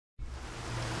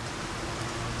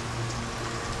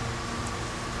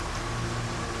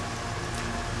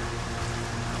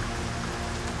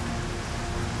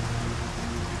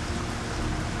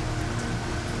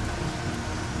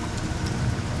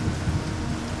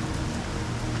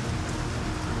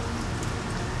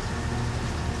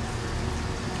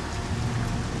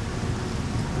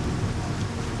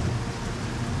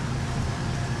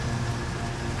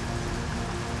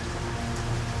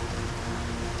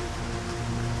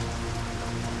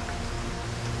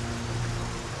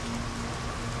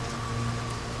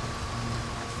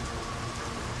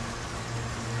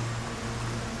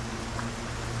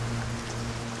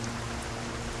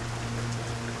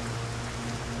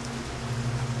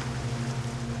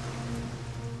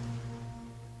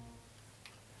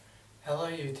Hello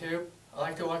YouTube. I'd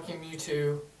like to welcome you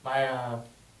to my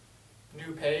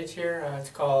new page here. It's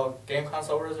called Game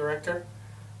Console Resurrector.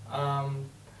 I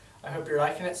hope you're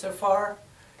liking it so far.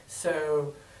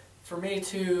 So for me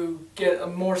to get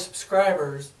more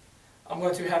subscribers, I'm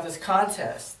going to have this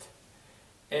contest.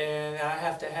 And I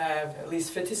have to have at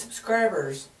least 50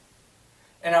 subscribers.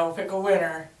 And I will pick a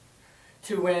winner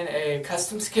to win a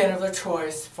custom skin of their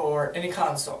choice for any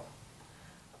console.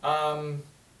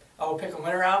 I will pick a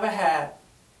winner out of a hat,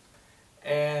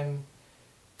 and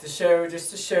just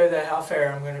to show that how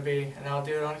fair I'm going to be, and I'll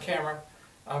do it on camera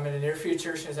in the near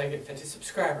future as soon as I get 50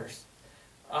 subscribers.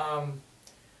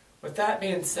 With that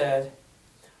being said,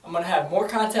 I'm going to have more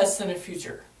contests in the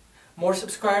future. More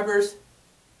subscribers,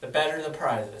 the better the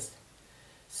prizes.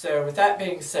 So with that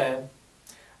being said,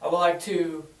 I would like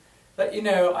to let you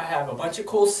know I have a bunch of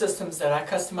cool systems that I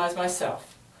customize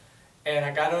myself, and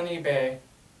I got on eBay.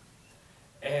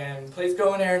 And please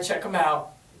go in there and check them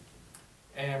out.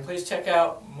 And please check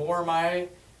out more of my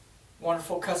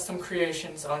wonderful custom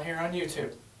creations on here on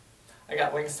YouTube. I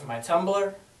got links to my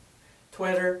Tumblr,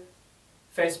 Twitter,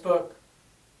 Facebook,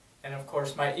 and of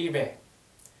course my eBay.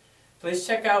 Please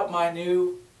check out my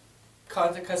new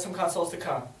custom consoles to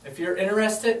come. If you're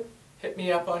interested, hit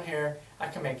me up on here. I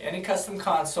can make any custom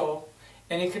console,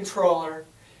 any controller,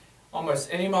 almost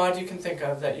any mod you can think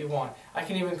of that you want. I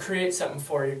can even create something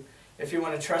for you. If you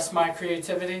want to trust my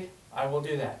creativity, I will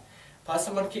do that. Plus,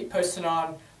 I'm going to keep posting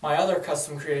on my other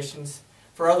custom creations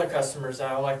for other customers that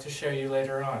I would like to show you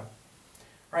later on.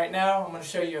 Right now, I'm going to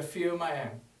show you a few of my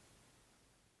own.